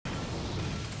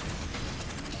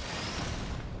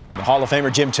The Hall of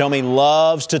Famer Jim Thome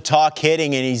loves to talk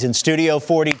hitting, and he's in Studio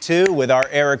 42 with our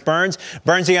Eric Byrnes.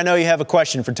 Byrnesy, I know you have a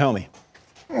question for Thome.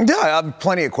 Yeah, I have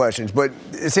plenty of questions, but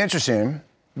it's interesting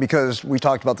because we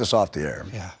talked about this off the air.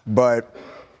 Yeah. But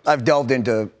I've delved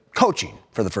into coaching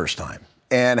for the first time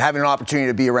and having an opportunity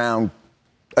to be around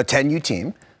a 10U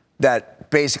team that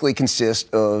basically consists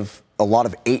of a lot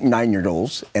of 8 and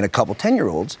 9-year-olds and a couple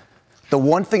 10-year-olds. The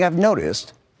one thing I've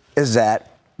noticed is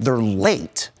that they're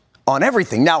late on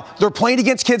everything. Now, they're playing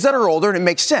against kids that are older, and it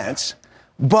makes sense.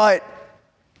 But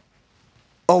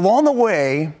along the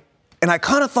way, and I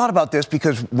kind of thought about this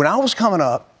because when I was coming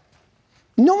up,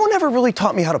 no one ever really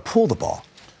taught me how to pull the ball.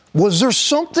 Was there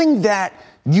something that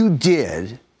you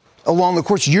did along the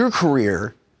course of your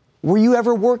career where you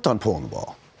ever worked on pulling the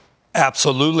ball?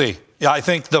 Absolutely. Yeah, I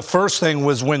think the first thing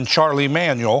was when Charlie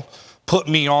Manuel put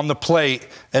me on the plate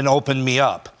and opened me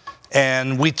up.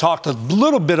 And we talked a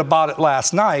little bit about it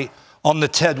last night on the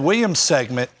Ted Williams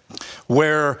segment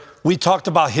where we talked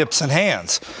about hips and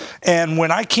hands. And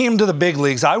when I came to the big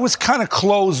leagues, I was kind of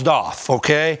closed off,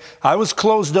 okay? I was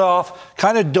closed off,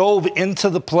 kind of dove into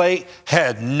the plate,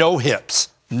 had no hips,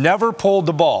 never pulled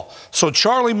the ball. So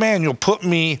Charlie Manuel put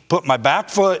my back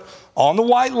foot on the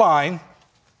white line,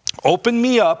 opened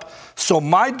me up, so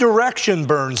my direction,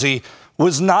 Byrnesy,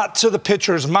 was not to the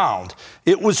pitcher's mound.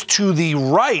 It was to the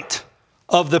right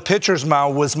of the pitcher's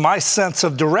mound was my sense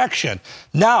of direction.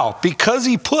 Now, because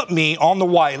he put me on the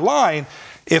white line,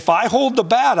 if I hold the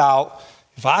bat out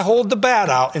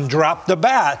and drop the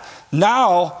bat,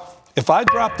 now, if I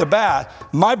drop the bat,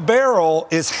 my barrel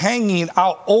is hanging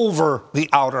out over the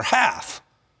outer half.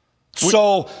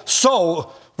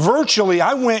 So virtually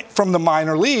I went from the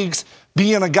minor leagues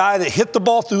being a guy that hit the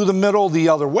ball through the middle the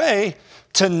other way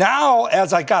to now,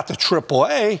 as I got to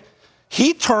AAA,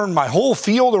 he turned my whole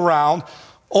field around,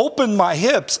 opened my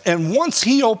hips, and once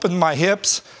he opened my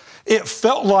hips, it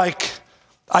felt like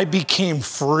I became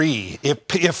free.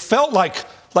 It felt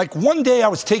like one day I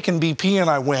was taking BP and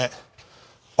I went,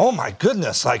 oh my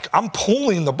goodness, like I'm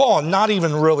pulling the ball and not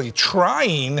even really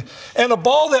trying, and a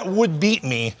ball that would beat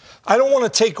me, I don't want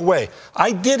to take away.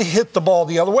 I did hit the ball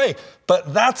the other way,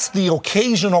 but that's the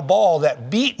occasional ball that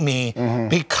beat me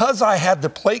because I had the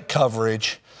plate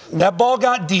coverage. That ball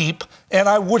got deep, and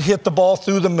I would hit the ball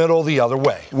through the middle the other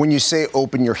way. When you say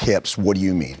open your hips, what do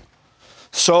you mean?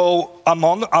 So I'm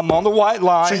on the white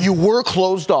line. So you were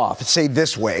closed off, say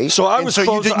this way. So I was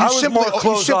more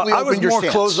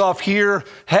closed off here,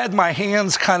 had my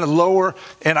hands kind of lower,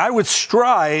 and I would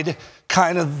stride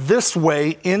kind of this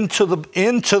way into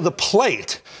the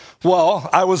plate. Well,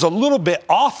 I was a little bit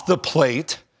off the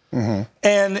plate.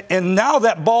 And now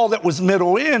that ball that was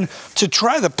middle in, to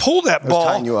try to pull that ball,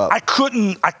 I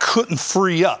couldn't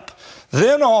free up.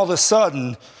 Then all of a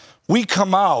sudden, we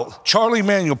come out. Charlie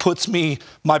Manuel puts my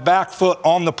back foot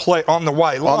on the plate, on the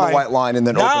white line. On the white line, and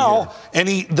then open here.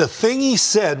 And the thing he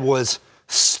said was,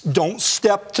 don't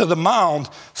step to the mound,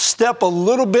 step a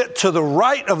little bit to the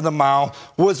right of the mound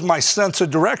was my sense of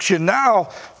direction. Now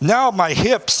my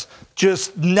hips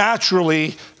just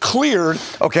naturally cleared.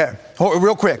 Okay,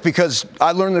 real quick, because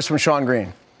I learned this from Sean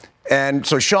Green. And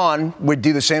so Sean would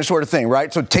do the same sort of thing,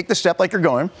 right? So take the step like you're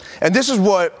going. And this is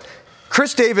what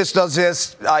Chris Davis does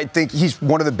this. I think he's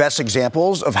one of the best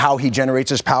examples of how he generates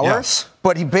his power. Yes.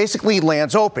 But he basically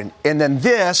lands open. And then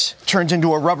this turns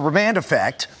into a rubber band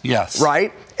effect. Yes.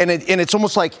 Right? And it's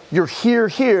almost like you're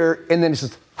here, and then it's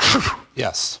just...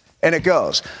 Yes. And it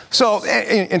goes. So,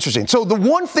 interesting. So the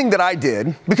one thing that I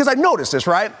did, because I noticed this,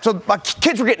 right? So my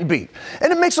kids were getting beat.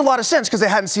 And it makes a lot of sense because they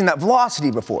hadn't seen that velocity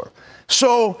before.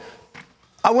 So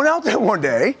I went out there one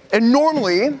day, and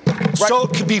normally... Right, so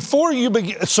before you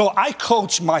begin, so I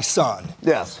coach my son.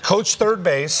 Yes. Coach third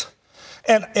base.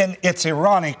 And it's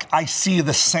ironic, I see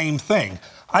the same thing.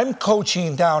 I'm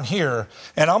coaching down here,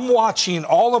 and I'm watching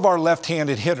all of our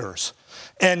left-handed hitters.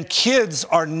 And kids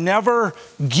are never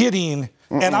getting...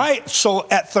 So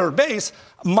at third base,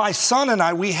 my son and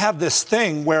I, we have this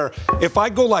thing where if I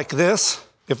go like this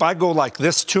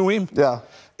to him,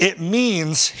 it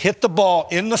means hit the ball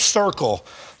in the circle.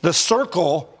 The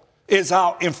circle is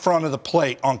out in front of the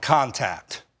plate on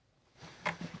contact.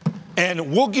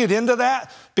 And we'll get into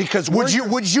that because would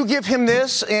you give him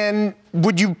this, and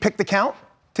would you pick the count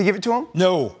to give it to him?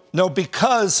 No,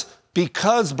 because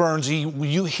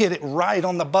Byrnesy, you hit it right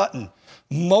on the button.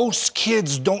 Most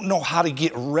kids don't know how to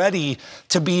get ready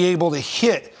to be able to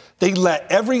hit. They let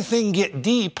everything get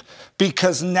deep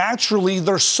because naturally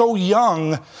they're so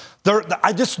young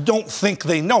I just don't think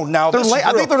they know. Now They're late.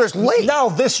 I think they're just late. Now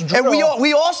this drill. And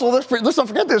we also, let's not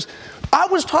forget this. I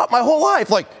was taught my whole life,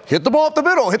 like, hit the ball up the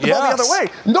middle, hit the ball the other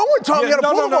way. No one taught me how to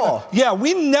pull the ball. Yeah,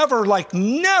 we never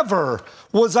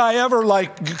was I ever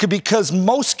like, because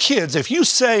most kids, if you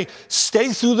say stay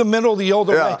through the middle the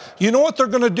other way, you know what they're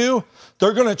going to do?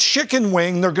 They're going to chicken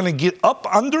wing. They're going to get up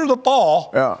under the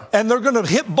ball, and they're going to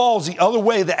hit balls the other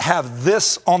way that have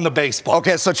this on the baseball.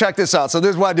 Okay, so check this out. So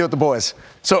this is what I do with the boys.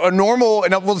 So a normal,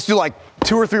 and we'll just do like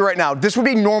 2 or 3 right now. This would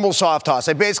be normal soft toss.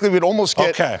 I basically would almost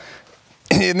get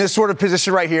in this sort of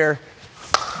position right here,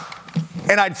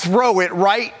 and I'd throw it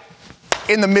right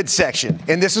in the midsection.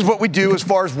 And this is what we do as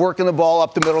far as working the ball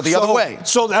up the middle the other way.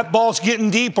 So that ball's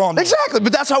getting deep on me. Exactly,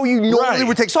 but that's how you normally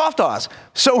would take soft toss.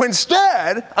 So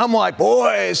instead, I'm like,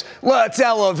 boys, let's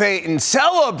elevate and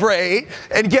celebrate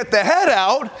and get the head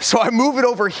out. So I move it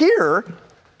over here.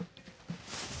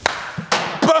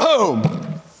 Boom.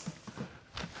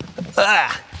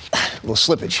 A little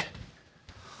slippage.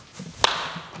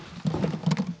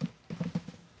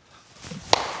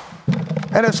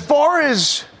 And as far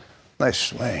as nice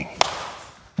swing.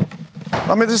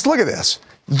 I mean, just look at this.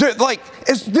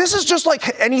 This is just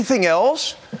like anything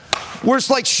else, where it's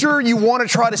like, sure, you want to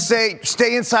try to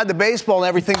stay inside the baseball and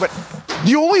everything, but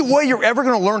the only way you're ever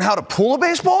going to learn how to pull a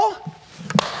baseball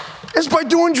is by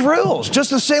doing drills,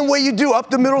 just the same way you do up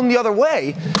the middle and the other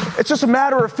way. It's just a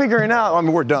matter of figuring out. I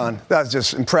mean, we're done. That's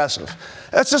just impressive.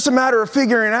 It's just a matter of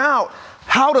figuring out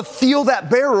how to feel that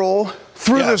barrel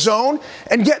through the zone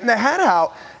and getting the head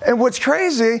out. And what's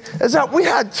crazy is that we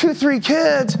had 2, 3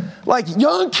 kids, like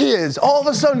young kids, all of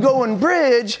a sudden going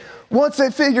bridge once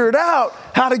they figured out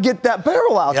how to get that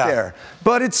barrel out there.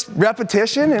 But it's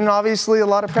repetition and obviously a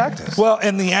lot of practice. Well,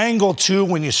 and the angle too,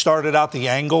 when you started out, the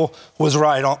angle was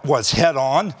was head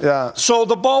on. Yeah. So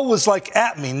the ball was like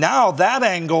at me. Now that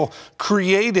angle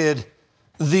created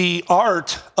the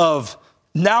art of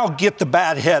now get the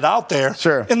bad head out there.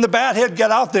 Sure. And the bad head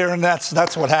got out there, and that's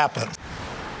what happened.